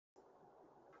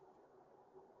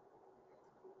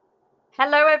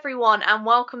Hello, everyone, and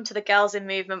welcome to the Girls in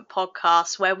Movement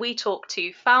podcast, where we talk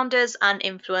to founders and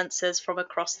influencers from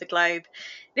across the globe.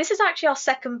 This is actually our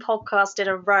second podcast in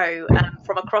a row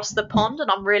from across the pond,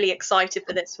 and I'm really excited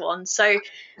for this one. So,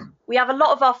 we have a lot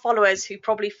of our followers who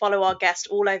probably follow our guest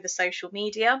all over social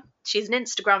media. She's an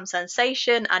Instagram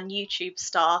sensation and YouTube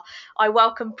star. I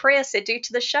welcome Priya Sidhu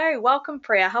to the show. Welcome,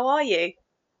 Priya. How are you?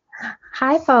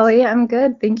 Hi, Polly. I'm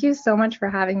good. Thank you so much for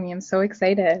having me. I'm so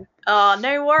excited.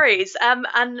 No worries.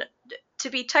 And to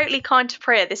be totally kind to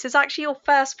Priya, this is actually your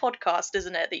first podcast,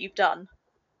 isn't it, that you've done?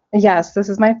 Yes, this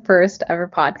is my first ever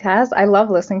podcast. I love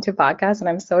listening to podcasts and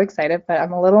I'm so excited, but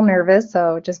I'm a little nervous,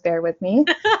 so just bear with me.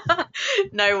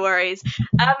 No worries.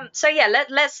 So yeah,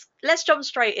 let's jump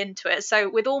straight into it. So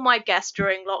with all my guests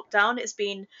during lockdown, it's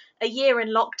been a year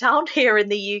in lockdown here in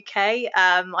the UK.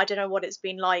 I don't know what it's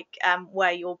been like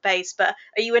where you're based, but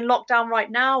are you in lockdown right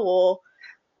now or?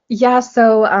 Yeah,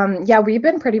 we've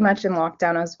been pretty much in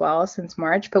lockdown as well since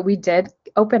March, but we did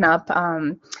open up.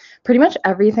 Pretty much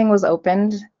everything was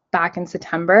opened back in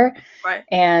September, Right.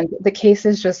 and the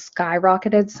cases just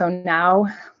skyrocketed. So now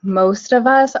most of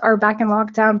us are back in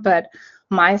lockdown, but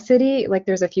my city, like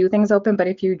there's a few things open, but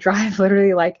if you drive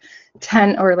literally like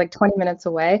 10 or like 20 minutes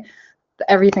away,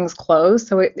 everything's closed.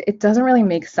 So it doesn't really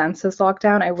make sense this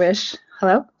lockdown. I wish,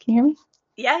 hello, can you hear me?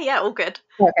 Yeah, all good.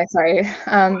 Okay, sorry.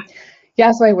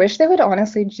 Yeah, so I wish they would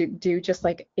honestly do just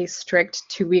like a strict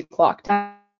 2 week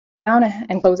lockdown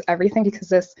and close everything because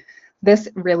this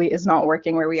really is not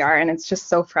working where we are and it's just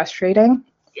so frustrating.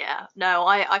 Yeah, no,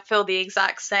 I feel the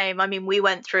exact same. I mean, we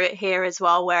went through it here as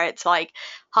well, where it's like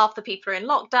half the people are in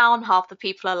lockdown, half the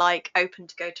people are like open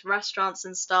to go to restaurants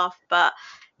and stuff. But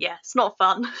yeah, it's not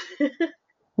fun.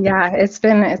 Yeah, it's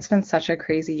been such a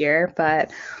crazy year,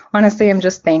 but honestly, I'm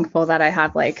just thankful that I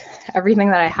have like everything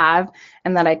that I have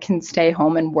and that I can stay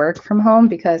home and work from home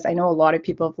because I know a lot of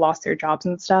people have lost their jobs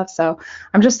and stuff. So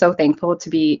I'm just so thankful to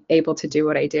be able to do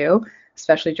what I do,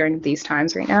 especially during these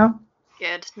times right now.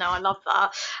 Good. No, I love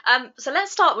that. So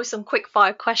let's start with some quick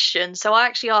fire questions. So I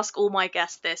actually ask all my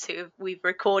guests this who we've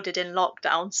recorded in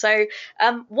lockdown. So,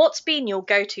 what's been your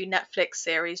go-to Netflix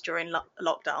series during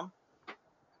lockdown?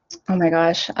 Oh my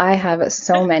gosh, I have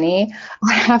so many.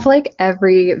 I have like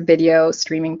every video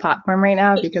streaming platform right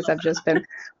now because I've just been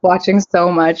watching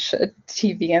so much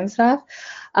TV and stuff.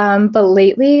 But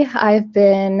lately I've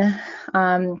been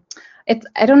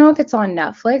I don't know if it's on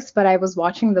Netflix, but I was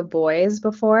watching The Boys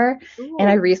before, and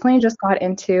I Ooh, recently just got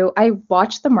into I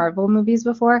watched the Marvel movies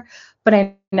before, but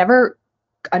I never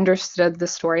understood the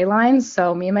storylines.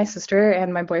 So me and my sister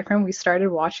and my boyfriend, we started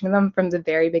watching them from the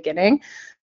very beginning.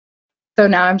 So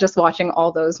now I'm just watching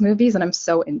all those movies and I'm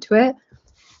so into it.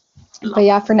 But love.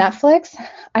 yeah, for Netflix,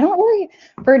 I don't really,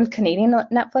 for Canadian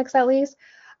Netflix at least,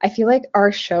 I feel like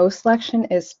our show selection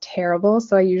is terrible.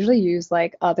 So I usually use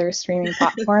like other streaming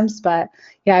platforms. But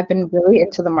yeah, I've been really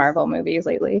into the Marvel movies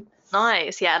lately.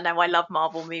 Nice. Yeah, no, I love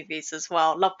Marvel movies as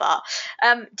well. Love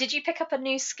that. Did you pick up a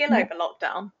new skill Yeah. over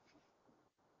lockdown?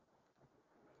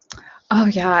 Oh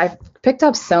yeah, I've picked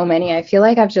up so many. I feel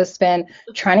like I've just been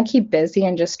trying to keep busy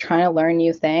and just trying to learn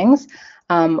new things.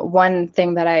 One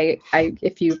thing that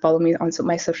if you follow me on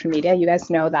my social media, you guys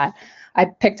know that I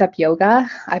picked up yoga.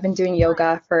 I've been doing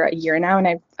yoga for a year now, and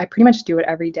I pretty much do it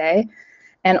every day.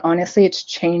 And honestly, it's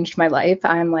changed my life.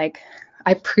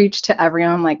 I preach to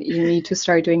everyone like you need to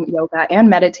start doing yoga and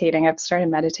meditating. I've started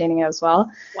meditating as well,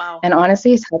 Wow. and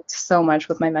honestly, it's helped so much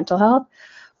with my mental health.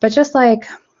 But just like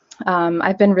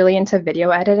I've been really into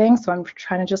video editing, so I'm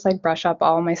trying to just like brush up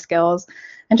all my skills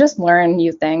and just learn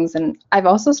new things. And I've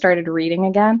also started reading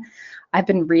again. I've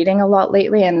been reading a lot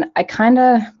lately, and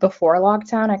before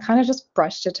lockdown, I kind of just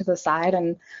brushed it to the side,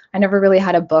 and I never really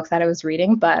had a book that I was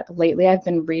reading. But lately, I've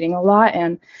been reading a lot,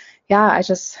 and yeah,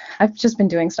 I've just been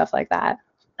doing stuff like that.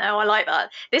 Oh, I like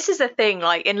that. This is the thing,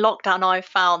 like in lockdown, I've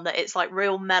found that it's like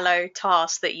real mellow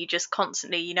tasks that you just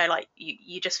constantly, like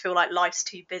you just feel like life's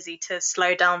too busy to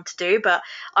slow down to do. But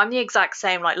I'm the exact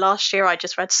same. Like last year, I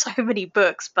just read so many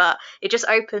books, but it just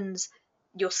opens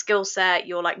your skill set,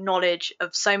 your like knowledge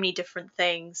of so many different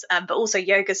things. But also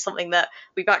yoga is something that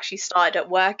we've actually started at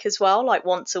work as well. Like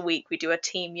once a week, we do a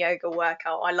team yoga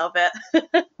workout. I love it.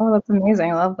 Oh, that's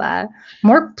amazing. I love that.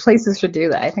 More places should do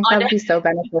that. I think I that know. would be so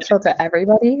beneficial to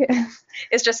everybody.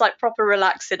 It's just like proper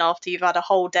relaxing after you've had a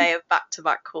whole day of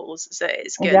back-to-back calls. So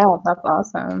it's good. Yeah, that's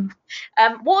awesome.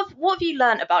 What have you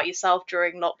learnt about yourself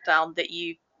during lockdown that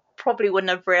you probably wouldn't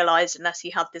have realised unless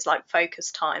you had this like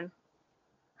focus time?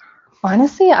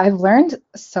 Honestly, I've learned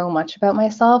so much about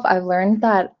myself. I've learned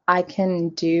that I can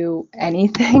do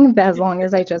anything as long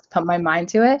as I just put my mind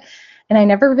to it. And I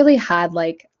never really had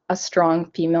like a strong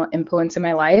female influence in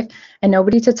my life and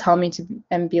nobody to tell me to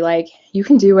and be like, you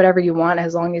can do whatever you want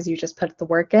as long as you just put the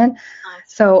work in. Nice.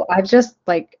 So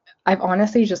I've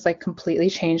honestly just like completely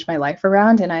changed my life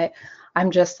around, and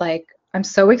I'm just like, I'm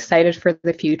so excited for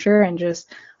the future, and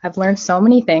just I've learned so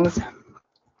many things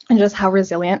and just how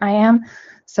resilient I am.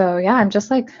 So yeah, I'm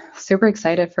just like super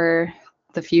excited for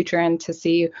the future and to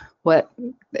see what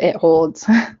it holds.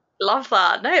 Love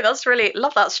that. No, that's really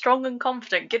love that. Strong and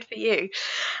confident. Good for you.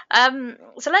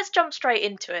 So let's jump straight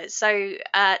into it. So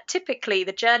typically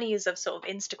the journeys of sort of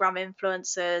Instagram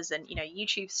influencers and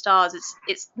YouTube stars,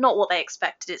 it's not what they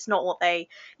expected. It's not what they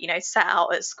set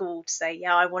out at school to say.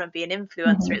 Yeah, I want to be an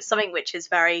influencer. Mhm, It's something which is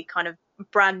very kind of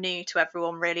brand new to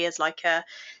everyone. Really, as like a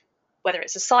whether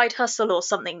it's a side hustle or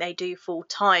something they do full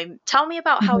time. Tell me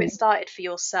about how it mhm. started for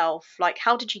yourself. Like,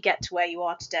 how did you get to where you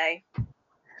are today?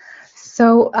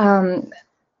 So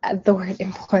the word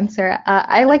influencer,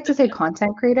 I like to say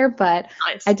content creator, but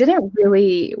I Nice. didn't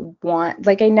really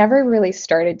I never really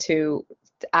started to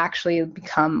actually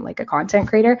become like a content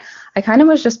creator. I kind of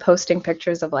was just posting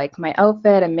pictures of like my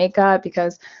outfit and makeup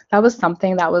because that was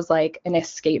something that was like an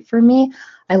escape for me.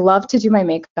 I love to do my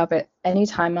makeup at any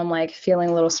time I'm like feeling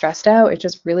a little stressed out. It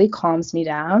just really calms me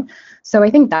down. So I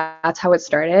think that's how it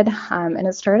started. And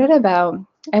it started about,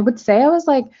 I would say I was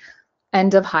like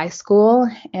end of high school,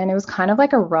 and it was kind of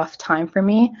like a rough time for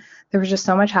me. There was just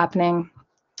so much happening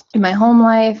in my home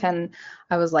life, and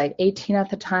I was like 18 at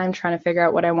the time trying to figure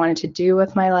out what I wanted to do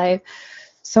with my life.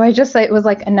 So it was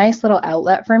like a nice little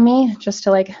outlet for me just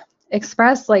to like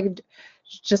express like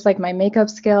just like my makeup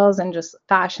skills and just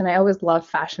fashion. I always loved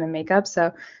fashion and makeup, so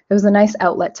it was a nice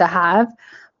outlet to have.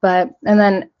 But and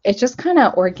then it just kind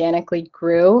of organically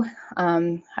grew.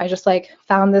 I just like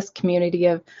found this community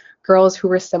of girls who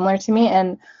were similar to me,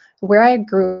 and where I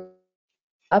grew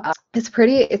up, it's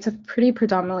a pretty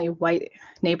predominantly white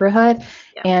neighborhood,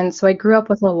 Yeah. and so I grew up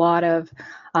with a lot of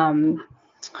um,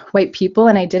 white people,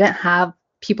 and I didn't have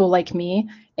people like me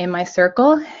in my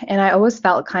circle, and I always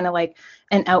felt kind of like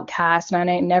an outcast, and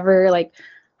I never like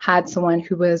had someone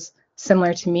who was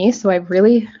similar to me. So I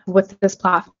really, with this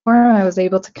platform, I was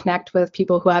able to connect with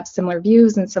people who have similar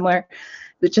views and similar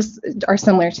that just are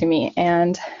similar to me.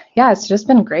 And yeah, it's just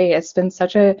been great. It's been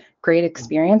such a great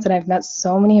experience, and I've met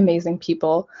so many amazing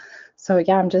people. So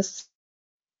yeah, I'm just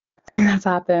that's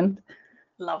happened.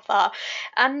 Love that.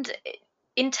 And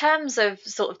in terms of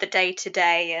sort of the day to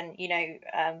day, and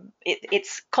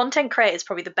it's content creator is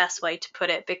probably the best way to put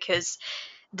it because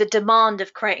the demand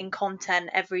of creating content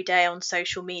every day on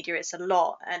social media is a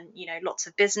lot, and lots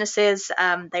of businesses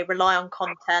they rely on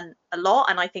content a lot,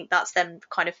 and I think that's then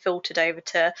kind of filtered over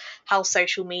to how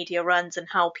social media runs and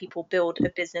how people build a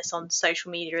business on social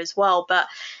media as well. But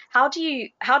how do you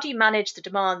manage the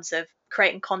demands of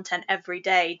creating content every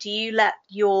day? Do you let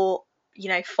your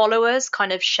followers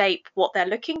kind of shape what they're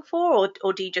looking for,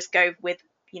 or do you just go with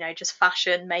just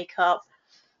fashion, makeup?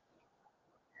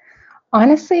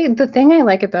 Honestly, the thing I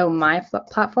like about my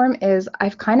platform is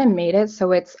I've kind of made it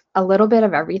so it's a little bit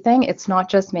of everything. It's not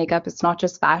just makeup, it's not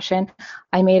just fashion.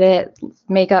 I made it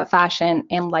makeup, fashion,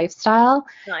 and lifestyle,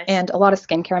 Nice. and a lot of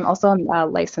skincare. I'm also a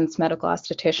licensed medical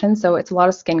esthetician, so it's a lot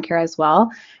of skincare as well.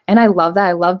 And I love that.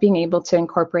 I love being able to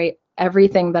incorporate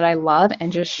everything that I love and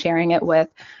just sharing it with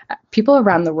people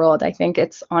around the world. I think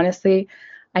it's honestly,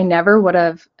 I never would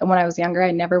have, when I was younger,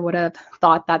 I never would have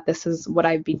thought that this is what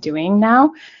I'd be doing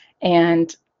now.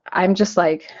 And I'm just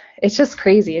like, it's just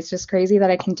crazy. It's just crazy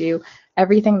that I can do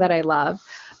everything that I love.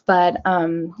 But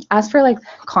as for like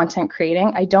content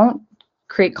creating, I don't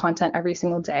create content every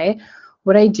single day.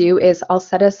 What I do is I'll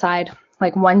set aside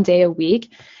like one day a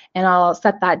week, and I'll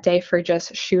set that day for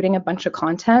just shooting a bunch of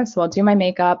content. So I'll do my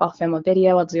makeup, I'll film a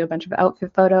video, I'll do a bunch of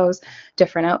outfit photos,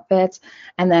 different outfits.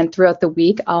 And then throughout the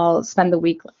week, I'll spend the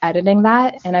week editing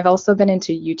that. And I've also been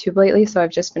into YouTube lately, so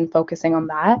I've just been focusing on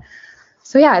that.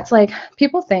 So yeah, it's like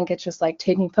people think it's just like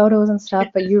taking photos and stuff,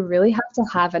 but you really have to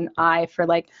have an eye for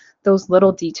like those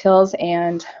little details.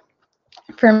 And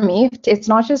for me, it's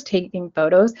not just taking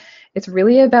photos, it's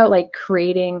really about like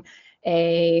creating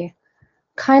a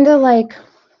kind of like,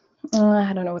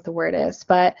 I don't know what the word is,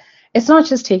 but it's not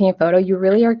just taking a photo. You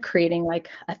really are creating like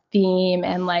a theme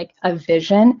and like a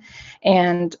vision.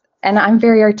 And I'm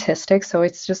very artistic, so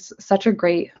it's just such a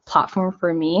great platform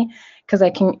for me because I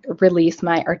can release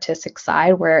my artistic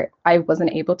side where I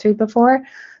wasn't able to before.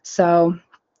 So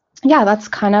yeah, that's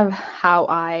kind of how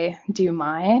I do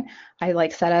mine. I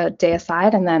like set a day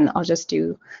aside, and then I'll just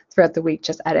do throughout the week,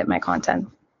 just edit my content.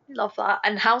 Love that.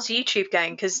 And how's YouTube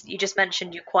going? Because you just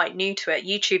mentioned you're quite new to it.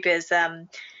 YouTube is,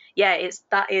 yeah, it's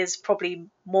that is probably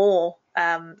more.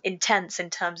 intense in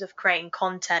terms of creating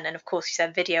content, and of course you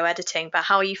said video editing, but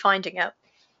how are you finding it?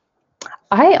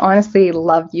 I honestly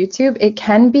love YouTube. It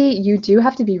can be, you do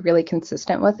have to be really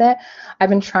consistent with it. I've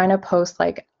been trying to post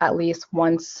like at least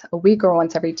once a week or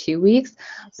once every 2 weeks,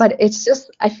 Nice. but it's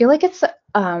just, I feel like it's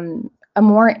a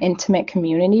more intimate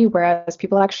community, whereas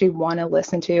people actually want to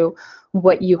listen to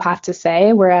what you have to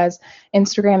say. Whereas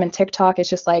Instagram and TikTok, it's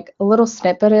just like a little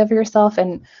snippet of yourself.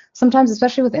 And sometimes,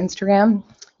 especially with Instagram,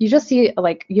 you just see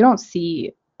like, you don't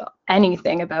see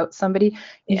anything about somebody.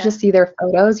 You Yeah. just see their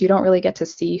photos. You don't really get to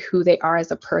see who they are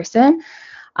as a person.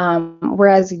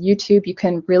 Whereas YouTube, you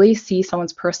can really see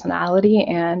someone's personality.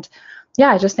 And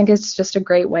yeah, I just think it's just a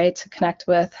great way to connect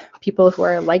with people who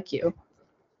are like you.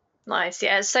 Nice.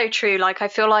 Yeah, it's so true. Like I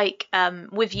feel like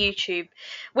with YouTube,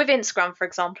 with Instagram, for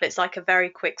example, it's like a very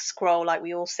quick scroll. Like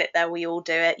we all sit there, we all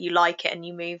do it, you like it and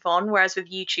you move on. Whereas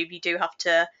with YouTube, you do have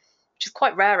to, which is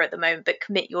quite rare at the moment, but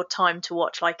commit your time to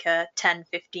watch like a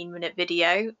 10-15 minute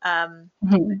video. Mhm.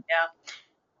 Yeah.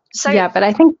 So Yeah, but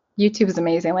I think YouTube is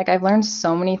amazing. Like I've learned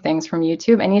so many things from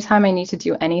YouTube. Anytime I need to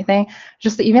do anything,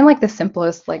 just even like the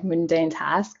simplest like mundane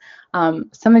task.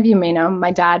 Some of you may know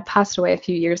my dad passed away a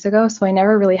few years ago, so I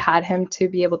never really had him to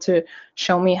be able to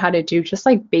show me how to do just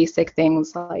like basic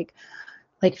things like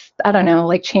I don't know,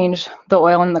 like change the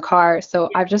oil in the car. So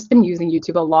I've just been using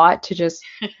YouTube a lot to just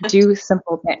do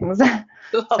simple things. So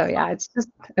love that. yeah, it's just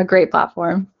a great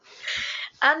platform.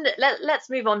 And let's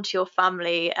move on to your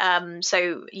family.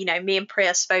 So, me and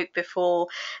Priya spoke before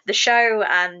the show,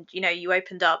 and, you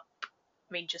opened up,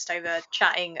 I mean, just over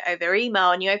chatting over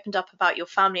email, and you opened up about your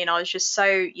family. And I was just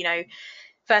so,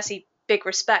 firstly, big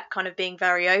respect, kind of being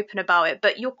very open about it.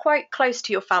 But you're quite close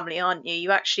to your family, aren't you?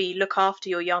 You actually look after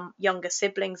your younger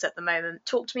siblings at the moment.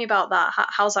 Talk to me about that.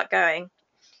 How's that going?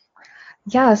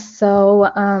 Yeah, so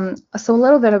a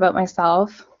little bit about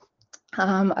myself.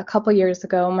 A couple years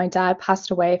ago, my dad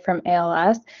passed away from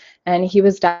ALS, and he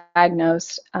was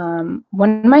diagnosed. One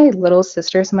of my little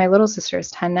sister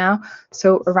is 10 now,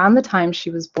 so around the time she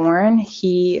was born,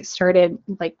 he started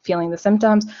like feeling the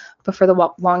symptoms, but for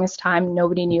the longest time,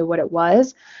 nobody knew what it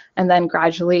was. And then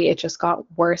gradually, it just got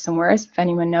worse and worse. If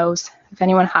anyone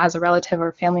has a relative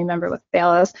or family member with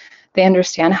ALS, they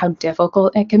understand how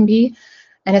difficult it can be,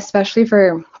 and especially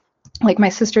for like my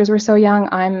sisters were so young.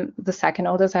 I'm the second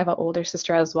oldest. I have an older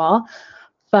sister as well.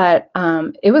 But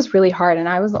it was really hard, and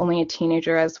I was only a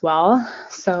teenager as well.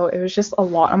 So it was just a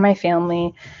lot on my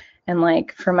family. And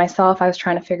like for myself, I was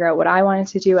trying to figure out what I wanted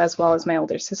to do as well as my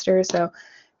older sister. So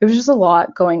it was just a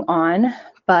lot going on.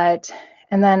 And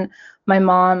then my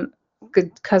mom,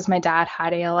 because my dad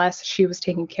had ALS, she was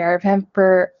taking care of him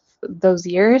for those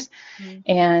years. Mm.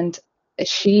 And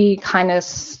she kind of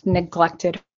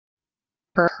neglected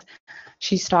her.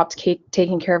 She stopped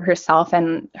taking care of herself,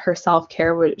 and her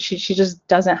self-care was she just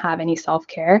doesn't have any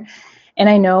self-care. And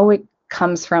I know it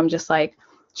comes from just like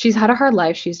she's had a hard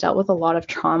life, she's dealt with a lot of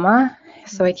trauma,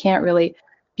 so I can't really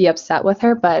be upset with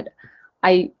her. But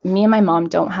me and my mom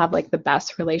don't have like the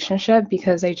best relationship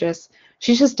because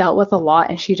she's just dealt with a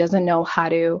lot, and she doesn't know how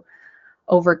to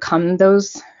overcome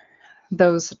those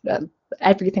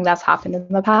everything that's happened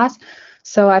in the past.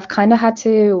 So I've kind of had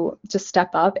to just step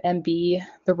up and be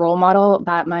the role model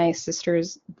that my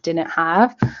sisters didn't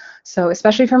have. So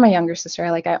especially for my younger sister,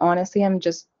 like I honestly am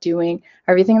just doing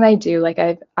everything that I do. Like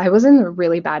I was in a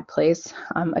really bad place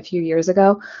a few years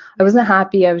ago. I Yeah. wasn't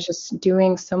happy. I was just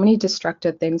doing so many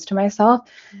destructive things to myself.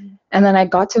 Mm. And then I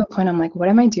got to a point, I'm like, what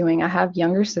am I doing? I have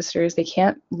younger sisters. They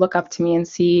can't look up to me and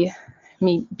see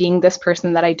me being this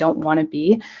person that I don't want to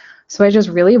be. So I just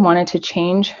really wanted to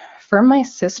change for my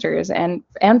sisters and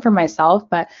for myself,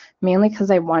 but mainly because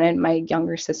I wanted my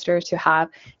younger sister to have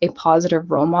a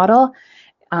positive role model.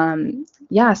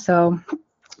 Yeah, so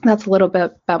that's a little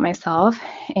bit about myself.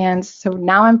 And so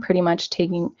now I'm pretty much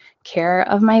taking care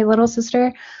of my little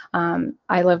sister.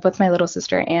 I live with my little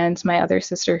sister and my other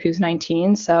sister who's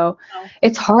 19. So Oh,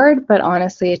 it's hard, but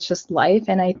honestly, it's just life.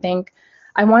 And I think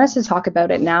I wanted to talk about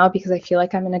it now because I feel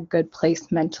like I'm in a good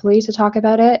place mentally to talk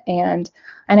about it. And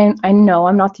I know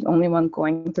I'm not the only one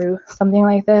going through something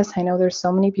like this. I know there's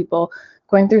so many people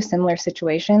going through similar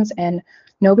situations, and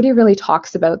nobody really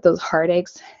talks about those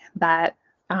heartaches that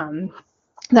um,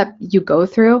 that you go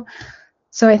through.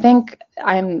 So I think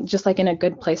I'm just like in a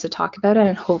good place to talk about it,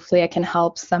 and hopefully I can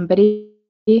help somebody.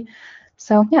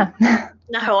 So yeah.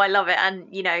 no, I love it, and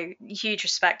huge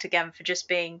respect again for just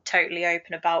being totally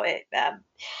open about it.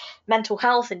 Mental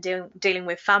health and dealing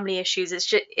with family issues,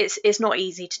 it's not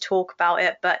easy to talk about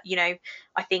it, but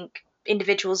I think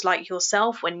individuals like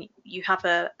yourself, when you have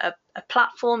a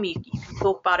platform, you can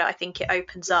talk about it. I think it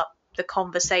opens up the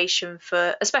conversation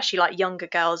for especially like younger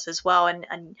girls as well,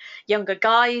 and younger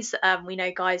guys. We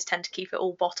know guys tend to keep it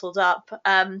all bottled up.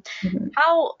 Mhm.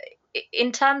 How,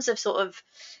 in terms of sort of,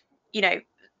 you know,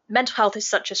 mental health is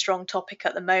such a strong topic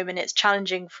at the moment. It's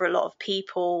challenging for a lot of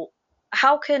people.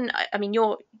 How can, I mean,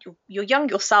 you're young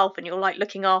yourself, and you're like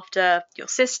looking after your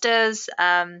sisters.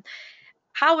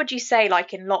 How would you say,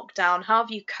 like in lockdown, how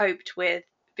have you coped with?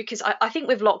 Because I think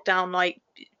with lockdown, like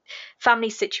family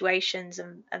situations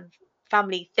and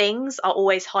family things are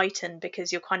always heightened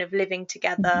because you're kind of living Mhm.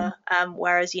 together.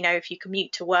 Whereas, if you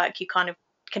commute to work, you kind of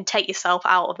can take yourself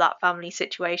out of that family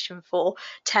situation for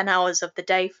 10 hours of the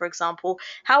day, for example.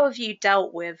 How have you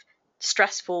dealt with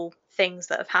stressful things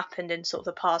that have happened in sort of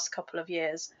the past couple of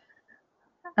years?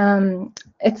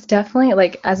 It's definitely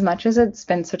like as much as it's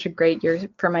been such a great year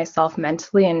for myself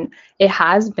mentally, and it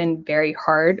has been very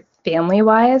hard family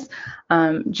wise,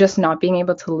 just not being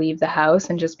able to leave the house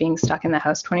and just being stuck in the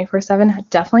house 24/7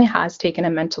 definitely has taken a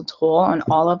mental toll on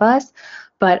all of us.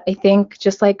 But I think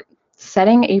just like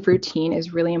setting a routine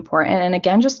is really important. And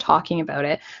again, just talking about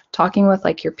it, talking with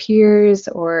like your peers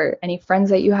or any friends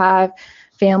that you have,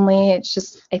 family. It's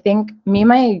just, I think me and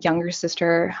my younger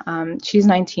sister, she's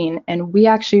 19, and we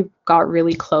actually got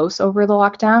really close over the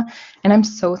lockdown. And I'm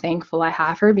so thankful I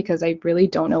have her because I really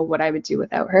don't know what I would do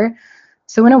without her.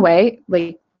 So, in a way,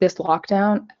 like this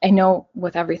lockdown, I know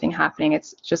with everything happening,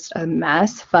 it's just a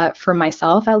mess. But for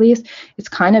myself, at least, it's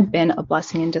kind of been a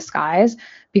blessing in disguise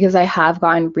because I have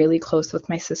gotten really close with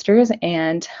my sisters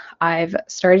and I've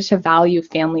started to value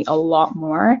family a lot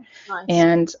more. Nice.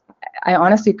 And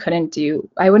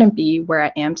I wouldn't be where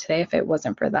I am today if it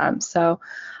wasn't for them. So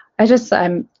I just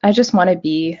want to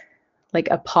be like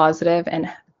a positive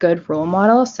and good role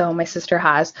model. So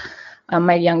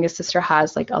my youngest sister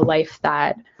has like a life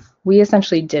that we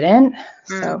essentially didn't.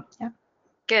 Mm. So yeah.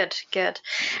 Good, good.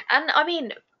 And I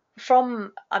mean,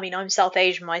 I'm South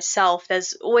Asian myself.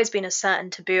 There's always been a certain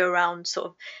taboo around sort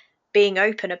of being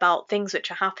open about things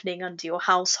which are happening under your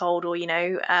household, or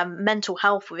mental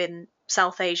health within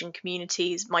South Asian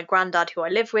communities. My granddad, who I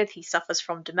live with, he suffers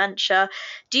from dementia.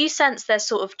 Do you sense there's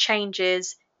sort of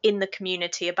changes in the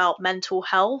community about mental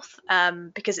health,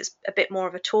 because it's a bit more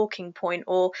of a talking point,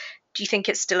 or do you think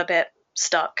it's still a bit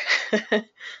stuck?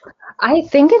 I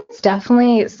think it's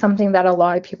definitely something that a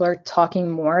lot of people are talking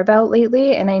more about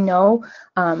lately. And I know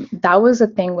that was a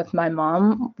thing with my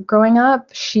mom growing up.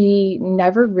 She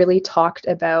never really talked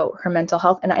about her mental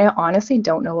health. And I honestly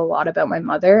don't know a lot about my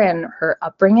mother and her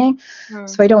upbringing. Mm,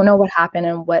 So I don't know what happened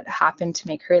and what happened to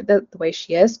make her the way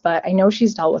she is. But I know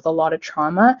she's dealt with a lot of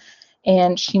trauma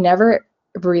and she never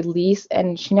released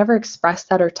and she never expressed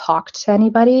that or talked to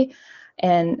anybody.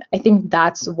 And I think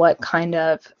that's what kind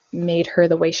of made her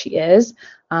the way she is.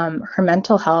 Her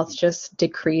mental health just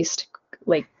decreased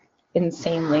like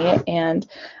insanely. And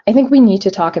I think we need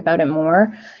to talk about it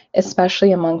more,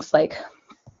 especially amongst like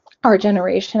our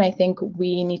generation. I think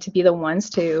we need to be the ones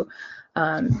to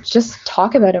just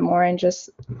talk about it more and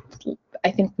just, I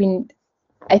think we,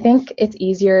 I think it's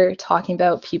easier talking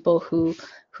about people who've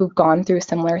gone through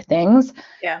similar things.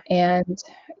 yeah. And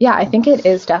yeah, I think it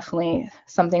is definitely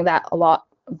something that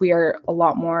we are a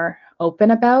lot more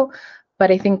open about, but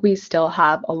I think we still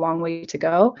have a long way to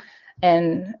go.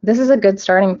 And this is a good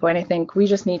starting point. I think we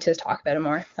just need to talk about it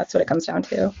more. That's what it comes down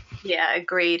to. Yeah,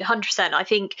 agreed. 100%. I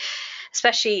think,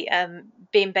 especially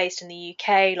being based in the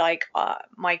UK, like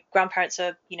my grandparents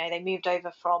are, they moved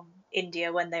over from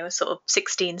India when they were sort of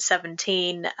 16,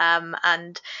 17,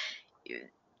 and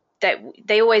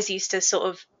they always used to sort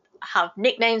of have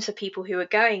nicknames for people who are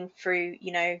going through,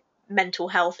 mental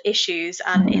health issues.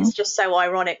 And Mhm. it's just so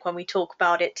ironic when we talk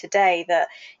about it today that,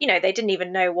 they didn't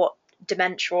even know what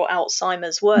dementia or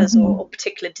Alzheimer's was, or Mhm.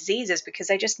 particular diseases, because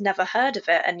they just never heard of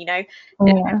it. And, didn't know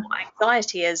Yeah. what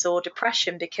anxiety is or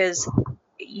depression, because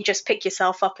you just pick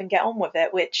yourself up and get on with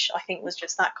it, which I think was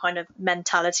just that kind of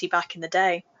mentality back in the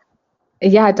day.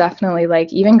 Yeah, definitely.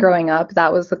 Like even growing up,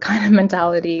 that was the kind of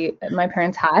mentality my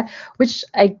parents had, which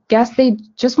I guess they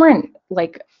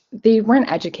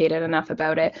weren't educated enough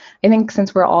about it. I think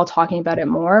since we're all talking about it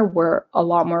more, we're a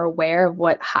lot more aware of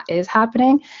what is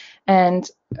happening. And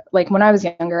like when I was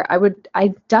younger, I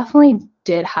definitely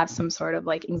did have some sort of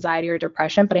like anxiety or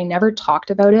depression, but I never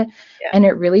talked about it. Yeah. And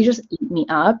it really just ate me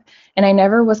up. And I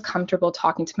never was comfortable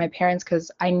talking to my parents because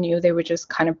I knew they would just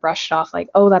kind of brush it off like,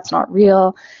 oh, that's not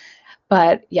real.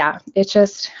 But yeah, it's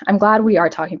just, I'm glad we are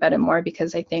talking about it more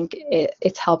because I think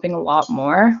it's helping a lot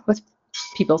more with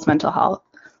people's mental health.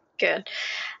 Good.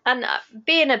 And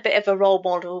being a bit of a role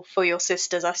model for your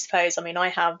sisters, I suppose. I mean, I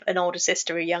have an older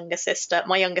sister, a younger sister.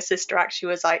 My younger sister actually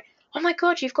was like oh my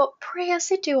God, you've got Priya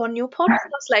Sidhu on your podcast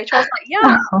later. I was like,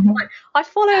 yeah, like, I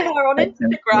follow her on That's so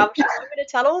Instagram. sweet. I'm going to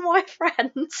tell all my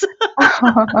friends.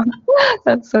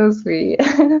 That's so sweet.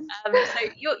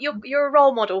 So you're a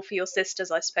role model for your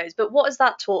sisters, I suppose. But what has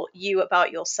that taught you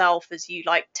about yourself as you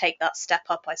like take that step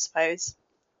up, I suppose?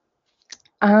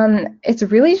 It's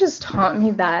really just taught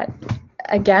me that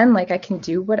again, like I can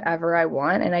do whatever I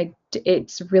want, and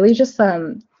it's really just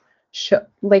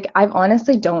like I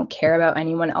honestly don't care about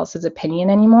anyone else's opinion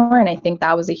anymore, and I think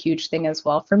that was a huge thing as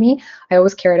well for me. I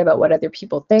always cared about what other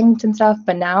people think and stuff,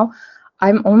 but now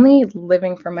I'm only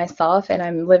living for myself, and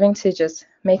I'm living to just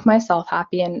make myself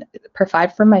happy and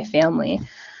provide for my family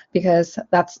because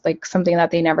that's like something that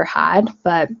they never had.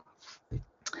 But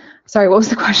sorry, what was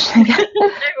the question again? No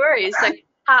worries. So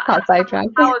Got sidetracked.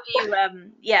 how have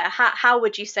you yeah, how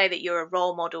would you say that you're a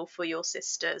role model for your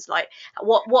sisters? Like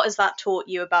what has that taught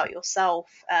you about yourself,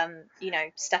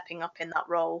 stepping up in that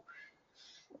role?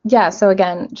 Yeah, so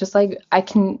again, just like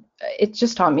it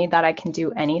just taught me that I can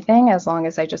do anything as long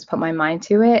as I just put my mind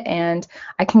to it, and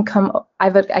I can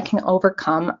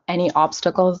overcome any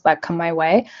obstacles that come my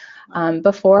way.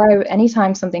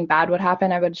 Anytime something bad would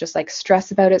happen, I would just like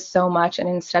stress about it so much, and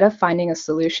instead of finding a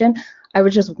solution, I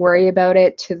would just worry about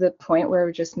it to the point where it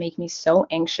would just make me so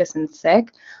anxious and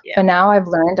sick. Yeah, But now I've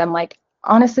learned, I'm like,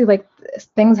 honestly, like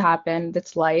things happen,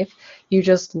 it's life. You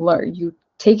just learn, you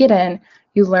take it in,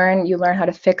 you learn how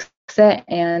to fix it,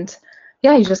 and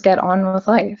yeah, you just get on with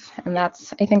life. And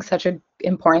that's, I think, such an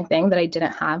important thing that I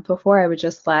didn't have before. I would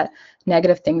just let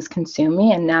negative things consume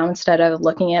me, and now instead of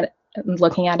looking at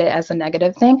it as a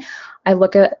negative thing, I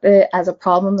look at it as a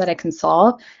problem that I can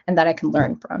solve and that I can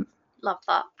learn from. love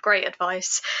that. Great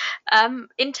advice.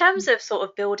 In terms of sort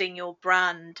of building your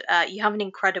brand, you have an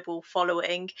incredible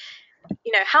following.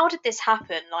 How did this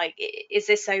happen? Like, is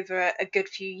this over a good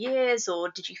few years, or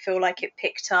did you feel like it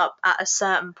picked up at a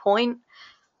certain point?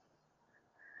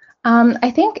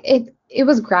 I think it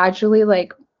was gradually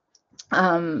like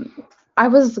um, I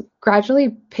was gradually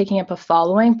picking up a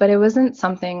following, but it wasn't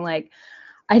something like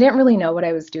I didn't really know what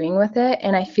I was doing with it.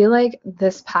 And I feel like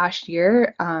this past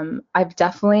year,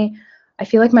 I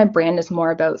feel like my brand is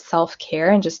more about self-care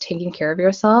and just taking care of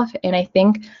yourself. And I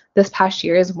think this past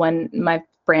year is when my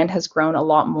brand has grown a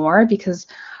lot more because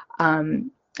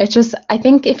it's just, I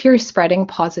think if you're spreading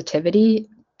positivity,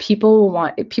 people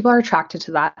are attracted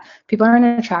to that. People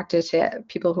aren't attracted to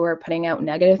people who are putting out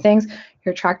negative things.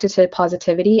 You're attracted to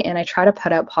positivity, and I try to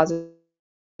put out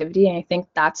positivity, and I think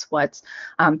that's what's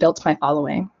built my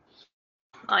following.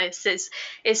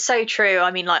 It's so true.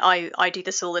 I mean, like I do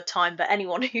this all the time, but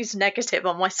anyone who's negative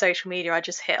on my social media, I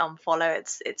just hit unfollow.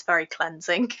 It's very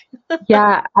cleansing.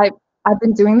 Yeah, I've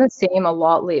been doing the same a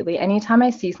lot lately. Anytime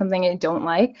I see something I don't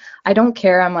like, I don't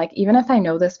care. I'm like, even if I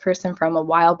know this person from a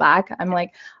while back, I'm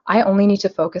like, I only need to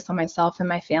focus on myself and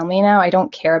my family now. I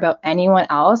don't care about anyone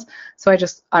else. So I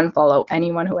just unfollow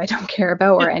anyone who I don't care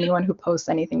about or anyone who posts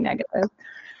anything negative.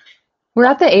 We're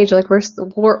Love. at the age like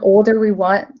we're older. We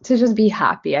want to just be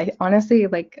happy. I honestly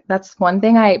like that's one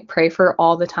thing I pray for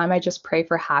all the time. I just pray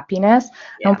for happiness. I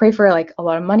Yeah. don't pray for like a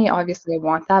lot of money. Obviously, I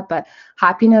want that, but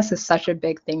happiness is such a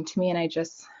big thing to me, and I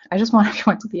just want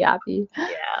everyone to be happy. Yeah,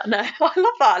 no, I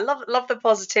love that. I love the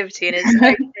positivity, and it's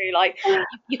so true. Like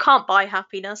you can't buy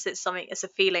happiness. It's something. It's a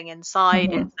feeling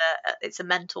inside. Hmm. It's a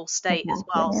mental state as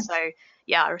well. Exactly. So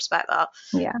yeah, I respect that.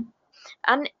 Yeah.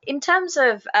 And in terms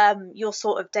of your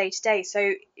sort of day to day,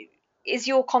 so is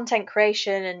your content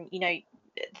creation and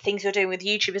things you're doing with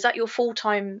YouTube, is that your full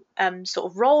time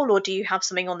sort of role, or do you have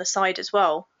something on the side as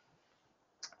well?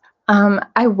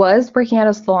 I was working at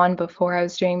a salon before I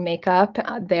was doing makeup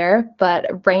there,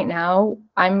 but right now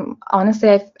I'm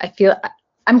honestly I feel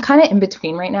I'm kind of in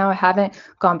between right now. I haven't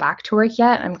gone back to work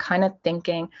yet. I'm kind of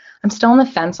thinking I'm still on the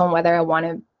fence on whether I want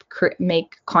to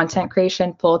make content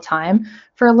creation full time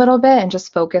for a little bit and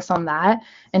just focus on that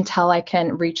until I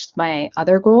can reach my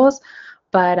other goals.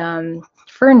 But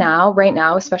for now, right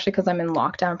now, especially because I'm in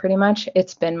lockdown pretty much,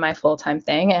 it's been my full-time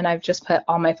thing, and I've just put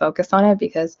all my focus on it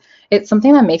because it's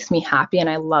something that makes me happy and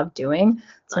I love doing.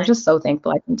 So I'm Nice. just so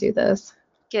thankful I can do this.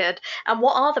 Good. And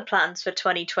what are the plans for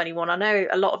 2021? I know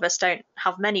a lot of us don't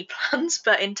have many plans,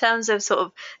 but in terms of sort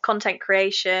of content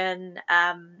creation,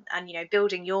 and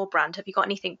building your brand, have you got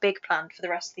anything big planned for the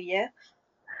rest of the year?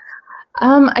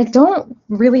 I don't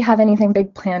really have anything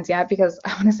big plans yet because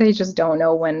honestly, I just don't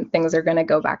know when things are going to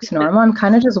go back to normal. I'm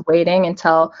kind of just waiting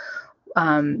until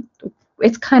um,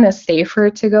 it's kind of safer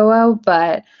to go out,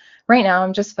 but right now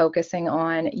I'm just focusing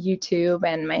on YouTube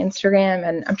and my Instagram,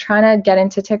 and I'm trying to get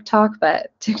into TikTok,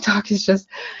 but TikTok is just,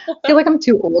 I feel like I'm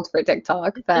too old for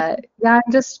TikTok, but yeah,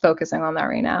 I'm just focusing on that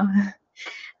right now.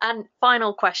 And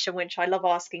final question, which I love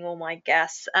asking all my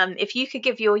guests. If you could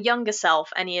give your younger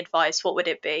self any advice, what would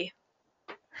it be?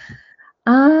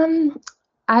 Um,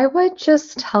 I would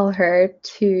just tell her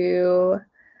to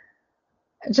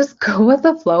just go with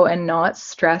the flow and not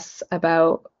stress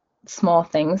about small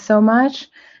things so much.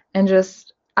 And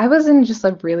just, I was in just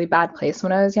a really bad place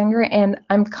when I was younger. And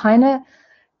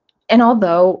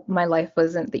although my life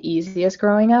wasn't the easiest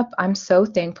growing up, I'm so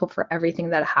thankful for everything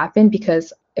that happened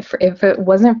because if it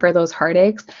wasn't for those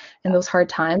heartaches and those hard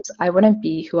times, I wouldn't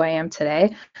be who I am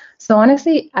today. So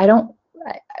honestly, I don't,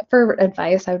 for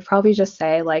advice, I would probably just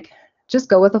say, like, just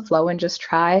go with the flow and just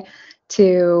try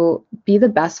to be the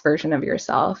best version of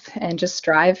yourself and just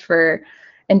strive for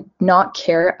and not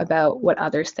care about what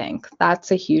others think.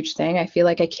 That's a huge thing. I feel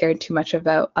like I cared too much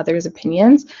about others'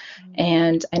 opinions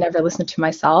and I never listened to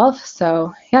myself.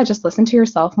 So, yeah, just listen to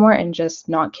yourself more and just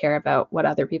not care about what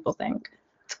other people think.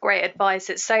 It's great advice.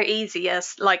 It's so easy,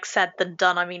 as like said than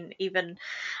done. I mean, even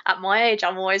at my age,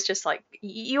 I'm always just like,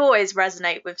 you always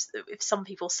resonate with if some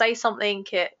people say something,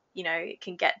 it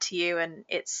can get to you, and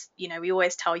we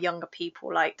always tell younger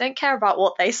people like, don't care about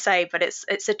what they say, but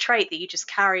it's a trait that you just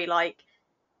carry like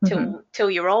Hmm.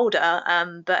 till you're older.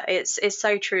 But it's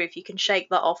so true. If you can shake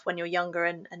that off when you're younger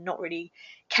and not really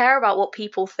care about what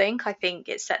people think, I think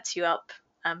it sets you up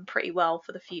pretty well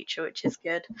for the future, which is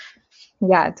good.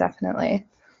 Yeah, definitely.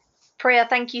 Priya,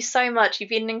 thank you so much. You've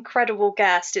been an incredible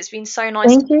guest. It's been so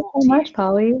nice to Thank you talk so to you. much,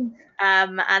 Polly.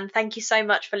 And thank you so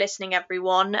much for listening,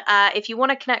 everyone. If you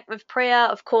want to connect with Priya,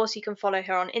 of course, you can follow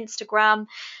her on Instagram.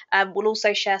 We'll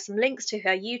also share some links to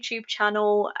her YouTube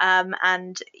channel.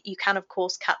 And you can, of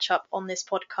course, catch up on this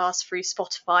podcast through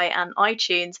Spotify and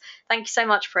iTunes. Thank you so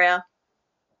much, Priya.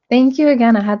 Thank you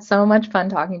again. I had so much fun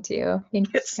talking to you. Good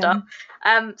Thanks stuff.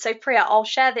 again. So Priya, I'll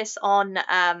share this on.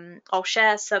 I'll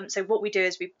share some. So what we do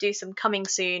is we do some coming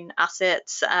soon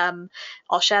assets.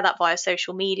 I'll share that via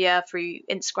social media through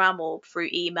Instagram or through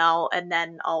email, and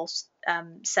then I'll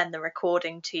send the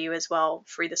recording to you as well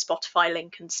through the Spotify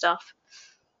link and stuff.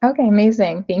 Okay,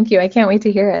 amazing. Thank you. I can't wait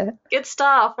to hear it. Good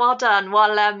stuff. Well done.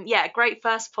 Well, yeah, great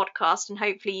first podcast, and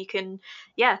hopefully you can,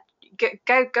 yeah,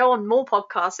 go on more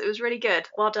podcasts. It was really good.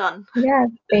 Well done. Yeah,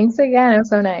 thanks again. It was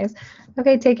so nice.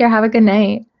 Okay, take care. Have a good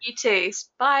night. You too.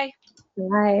 Bye.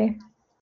 Bye.